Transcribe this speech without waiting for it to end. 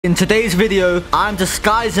In today's video, I'm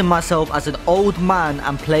disguising myself as an old man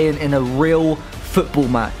and playing in a real football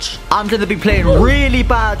match. I'm going to be playing really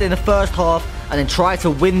bad in the first half and then try to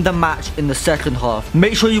win the match in the second half.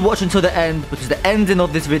 Make sure you watch until the end because the ending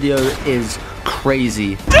of this video is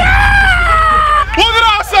crazy. Yeah! What did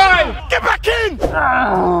I say? Get back in!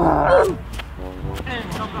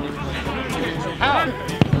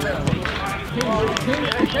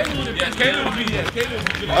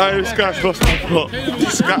 This guy's lost the plot.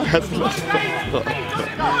 This guy has lost the plot.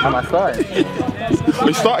 Am I starting?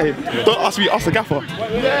 We started. Don't ask me, ask the gaffer.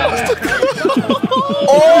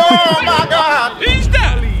 Oh my god! Who's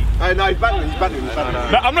that? Hey, no, he's battling.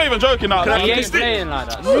 No, I'm not even joking now. He ain't playing like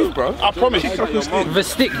that. Move, bro. I promise. With a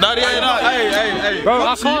stick. No. Hey. Bro,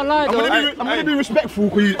 I can't lie though. I'm gonna be respectful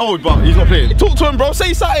because he's old, but he's not playing. Talk to him, bro.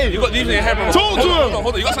 Say something. You got these in your head, bro. Talk to him.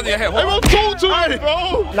 Hold on. You got something in your head. Hey, bro, talk to him,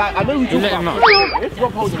 bro. Like, I know You let him know.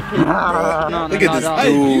 Look at this.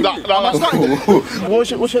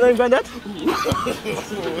 What's your name, Granddad?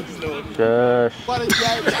 We're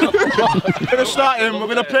gonna start him. We're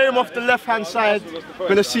gonna play him off the left-hand side. We're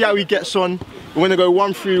gonna see how he gets on. We're gonna go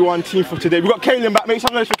 1-3-1 team for today. We've got Kaylin back. Make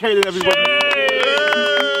some noise for Kaylin, everybody.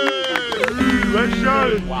 Let's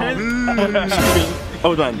show.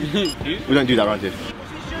 Hold on. We don't do that around here.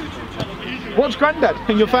 Watch Granddad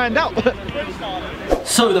and you'll find out.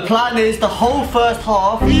 So the plan is the whole first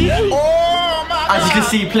half, as you can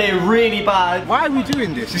see, playing really bad. Why are we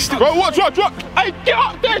doing this? It's still... Bro, watch. Hey, get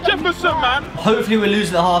up there, Jefferson, man. Hopefully we're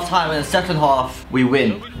losing at half time and in the second half we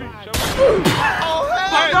win.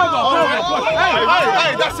 Hey,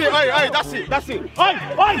 that's it. Hey,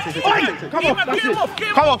 come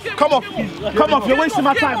off. You're wasting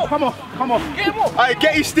my time. Come off. Hey,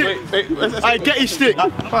 get his stick. Hey, get his stick.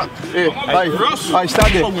 Hey,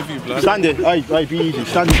 stand there. Stand there. Hey, be easy.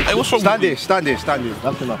 Stand there. Hey, what's wrong with you? Stand there.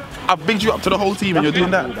 That's enough. I've bigged you up to the whole team and you're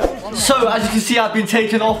doing that. So as you can see, I've been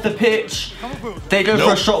taken off the pitch. They go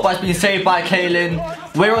for a shot, but it's been saved by Kaylin.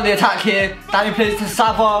 We're on the attack here. Danny plays to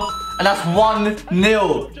Sava, and that's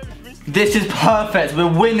 1-0. This is perfect. We're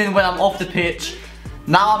winning when I'm off the pitch.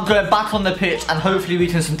 Now I'm going back on the pitch and hopefully we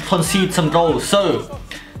can concede some goals. So,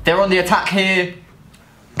 they're on the attack here.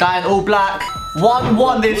 Guy in all black.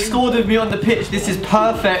 1-1, they've scored with me on the pitch. This is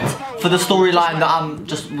perfect for the storyline that I'm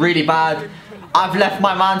just really bad. I've left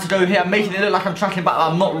my man to go here. I'm making it look like I'm tracking back, but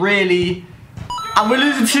I'm not really. And we're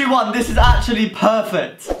losing 2-1, this is actually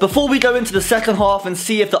perfect. Before we go into the second half and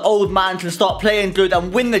see if the old man can start playing good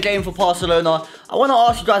and win the game for Barcelona, I want to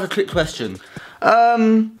ask you guys a quick question.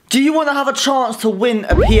 Do you want to have a chance to win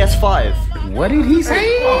a PS5? What did he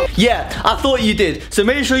say? Yeah, I thought you did. So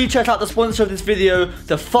make sure you check out the sponsor of this video,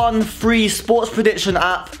 the fun, free sports prediction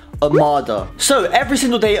app, Armada. So every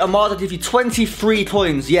single day Armada gives you 20 free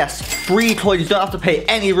coins. Yes, free coins. You don't have to pay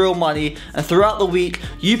any real money, and throughout the week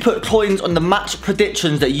you put coins on the match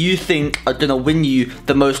predictions that you think are gonna win you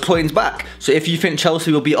the most coins back. So if you think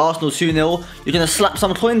Chelsea will beat Arsenal 2-0, you're gonna slap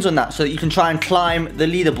some coins on that so that you can try and climb the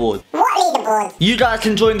leaderboard. You guys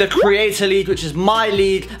can join the Creator League, which is my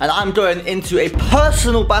league, and I'm going into a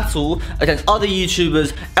personal battle against other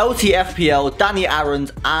YouTubers, LTFPL, Danny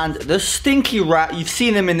Aarons, and the stinky rat, you've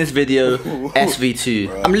seen him in this video, SV2.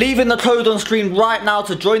 I'm leaving the code on screen right now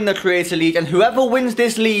to join the Creator League, and whoever wins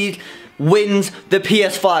this league wins the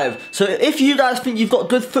PS5. So if you guys think you've got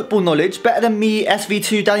good football knowledge, better than me,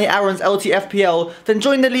 SV2, Danny Aarons, LTFPL, then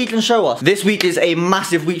join the league and show us. This week is a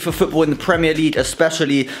massive week for football in the Premier League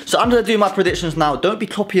especially, so I'm going to do my predictions now. Don't be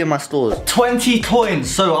copying my scores. 20 coins,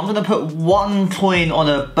 so I'm going to put 1 coin on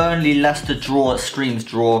a Burnley-Leicester draw, Streams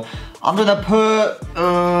draw. I'm going to put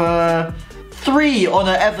 3 on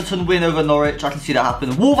an Everton win over Norwich. I can see that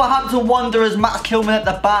happen. Wolverhampton Wanderers, Max Kilman at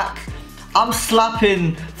the back. I'm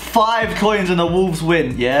slapping 5 coins on a Wolves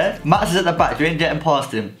win, yeah? Max is at the back, you ain't getting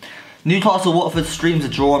past him. Newcastle Watford Streams a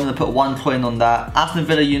draw, I'm going to put 1 coin on that. Aston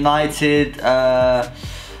Villa United,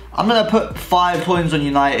 I'm going to put 5 coins on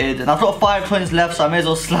United. And I've got 5 coins left, so I may as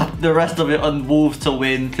well slap the rest of it on Wolves to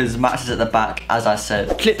win, because Max is at the back, as I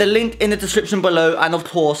said. Click the link in the description below, and of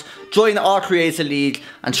course, join our Creator League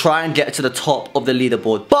and try and get to the top of the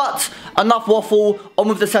leaderboard. But enough waffle, on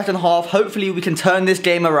with the second half. Hopefully we can turn this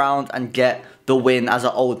game around and get the win as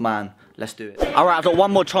an old man. Let's do it. Alright, I've got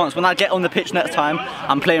one more chance. When I get on the pitch next time,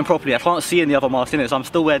 I'm playing properly. I can't see any other masks in it, so I'm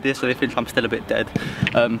still wearing this, so they think I'm still a bit dead.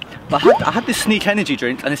 But I had this Sneak energy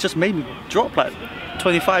drink, and it's just made me drop like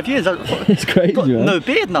 25 years. It's crazy, got man. no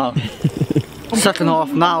beard now. Second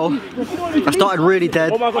half now. I started really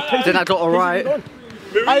dead, then I got alright.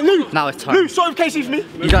 Hey, Luke! Now it's time. Luke, sorry if Casey's me.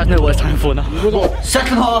 You guys know what it's time for now.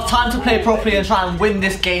 Second half, time to play properly and try and win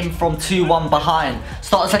this game from 2-1 behind.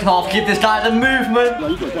 Start the second half, give this guy the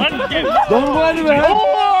movement. Don't run,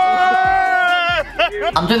 man.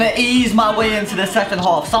 I'm gonna ease my way into the second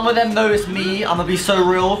half. Some of them know it's me. I'm gonna be so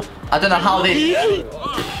real. I don't know how they... Be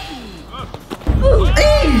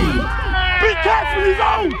careful, he's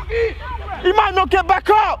on! He might not get back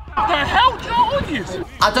up! What the hell do you know what it is?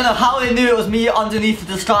 I don't know how they knew it was me underneath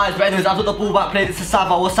the disguise, but anyways, I took the ball back, played it to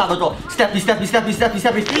Sava. What's Sava got? Steppy, steppy, steppy, steppy,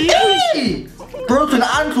 steppy. Broken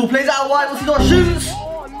ankle, plays out wide, what's he got? Shoots!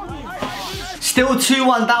 Still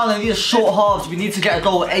 2-1 down and these are short halves. We need to get a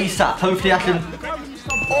goal ASAP. Hopefully I can...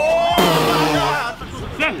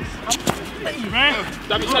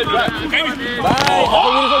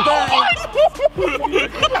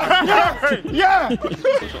 Yeah!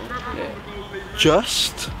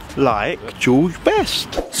 Just like George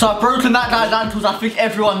Best. So I've broken that guy's ankles. I think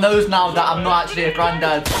everyone knows now that I'm not actually a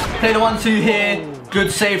granddad. Play the 1-2 here.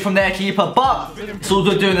 Good save from their keeper, but it's all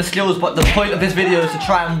good doing the skills. But the point of this video is to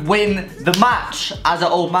try and win the match as an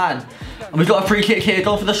old man. And we've got a free kick here,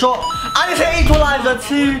 going for the shot. And it's an equaliser,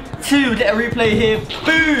 2-2. Get a replay here,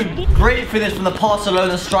 boom. Great finish from the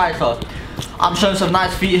Barcelona striker. I'm showing some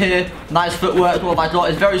nice feet here, nice footwork. What have I got?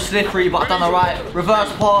 It's very slippery, but I've done alright. Reverse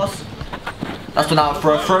pass. That's been out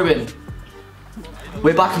for a throw-in.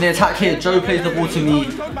 We're back in the attack here. Joe plays the ball to me.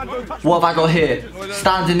 What have I got here?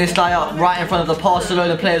 Standing this guy up right in front of the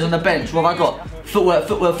Barcelona players on the bench. What have I got? Footwork,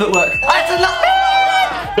 footwork, footwork.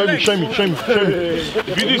 Show me. If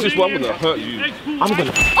you do this one, I'm gonna hurt you. I'm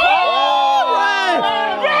gonna... Oh!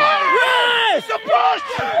 It's a push!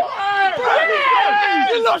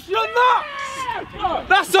 You lost your nuts!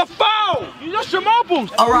 That's a foul! You lost your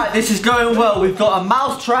marbles! Alright, this is going well. We've got a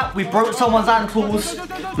mouse trap. We broke someone's ankles.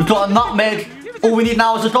 We've got a nutmeg. All we need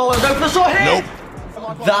now is a goal and go for the shot here! Nope.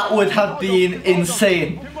 That would have been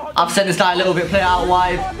insane. I've sent this guy a little bit, play it out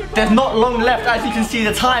wide. There's not long left. As you can see,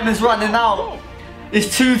 the time is running out. It's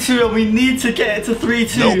 2-2 and we need to get it to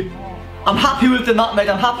 3-2. Nope. I'm happy with the nutmeg.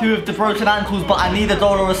 I'm happy with the broken ankles, but I need a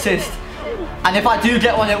goal or assist. And if I do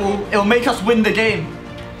get one, it will make us win the game.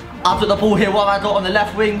 I've got the ball here. What have I got on the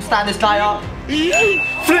left wing? Stand this guy up.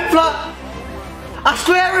 Flip flop. I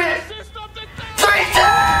swear it.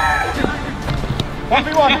 3-2.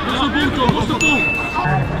 1v1. What's the ball?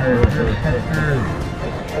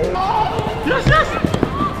 Yes, yes.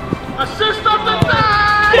 Assist of the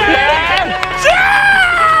day. Yeah.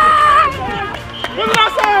 What did I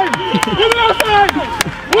say? What did I say?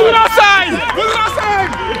 What did I say? What did I say?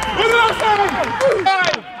 What did I say?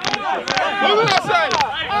 What did I say?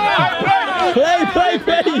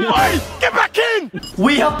 Play. Get back in!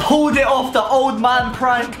 We have pulled it off, the old man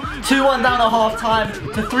prank. 2-1 down at half time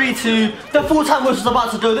to 3-2. The full-time whistle's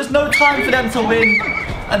about to go. There's no time for them to win.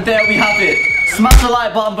 And there we have it. Smash the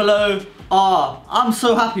like button below. I'm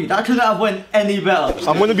so happy. That couldn't have went any better.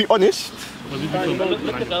 I'm gonna be honest. I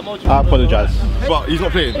apologise. But he's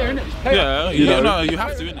not playing. Yeah, you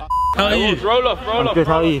have to, innit? How are you? Roll off. Good,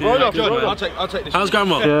 how are you? Roll off. I'll take this. How's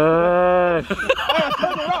grandma? Good.